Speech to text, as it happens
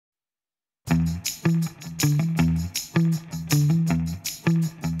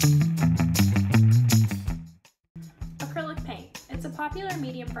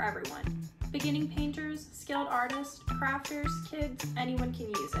crafters, kids, anyone can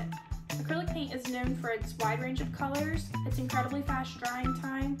use it. Acrylic paint is known for its wide range of colors, its incredibly fast drying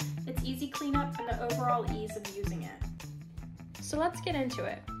time, its easy cleanup, and the overall ease of using it. So let's get into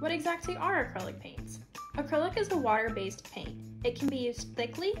it. What exactly are acrylic paints? Acrylic is a water-based paint. It can be used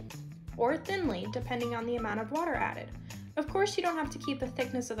thickly or thinly depending on the amount of water added. Of course, you don't have to keep the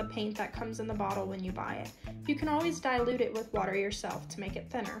thickness of the paint that comes in the bottle when you buy it. You can always dilute it with water yourself to make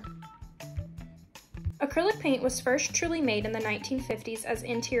it thinner. Acrylic paint was first truly made in the 1950s as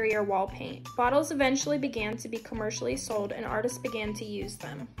interior wall paint. Bottles eventually began to be commercially sold and artists began to use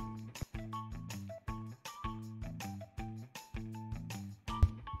them.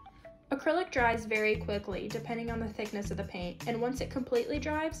 Acrylic dries very quickly depending on the thickness of the paint, and once it completely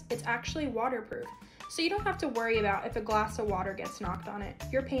dries, it's actually waterproof, so you don't have to worry about if a glass of water gets knocked on it.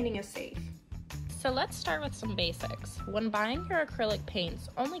 Your painting is safe. So let's start with some basics. When buying your acrylic paints,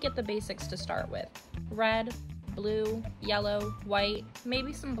 only get the basics to start with. Red, blue, yellow, white,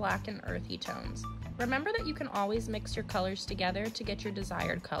 maybe some black and earthy tones. Remember that you can always mix your colors together to get your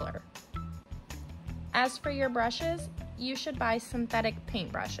desired color. As for your brushes, you should buy synthetic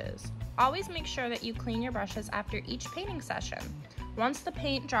paint brushes. Always make sure that you clean your brushes after each painting session. Once the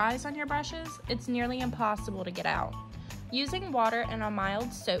paint dries on your brushes, it's nearly impossible to get out. Using water and a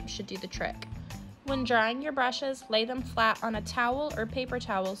mild soap should do the trick. When drying your brushes, lay them flat on a towel or paper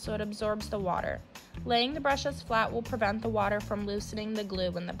towel so it absorbs the water. Laying the brushes flat will prevent the water from loosening the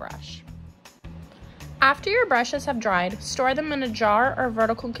glue in the brush. After your brushes have dried, store them in a jar or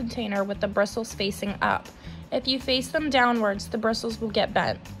vertical container with the bristles facing up. If you face them downwards, the bristles will get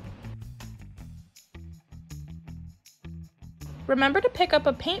bent. Remember to pick up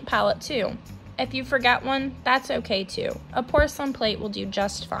a paint palette too. If you forget one, that's okay too. A porcelain plate will do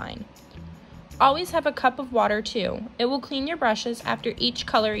just fine. Always have a cup of water too. It will clean your brushes after each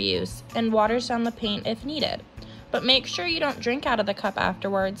color use and waters down the paint if needed. But make sure you don't drink out of the cup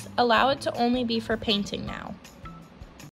afterwards. Allow it to only be for painting now.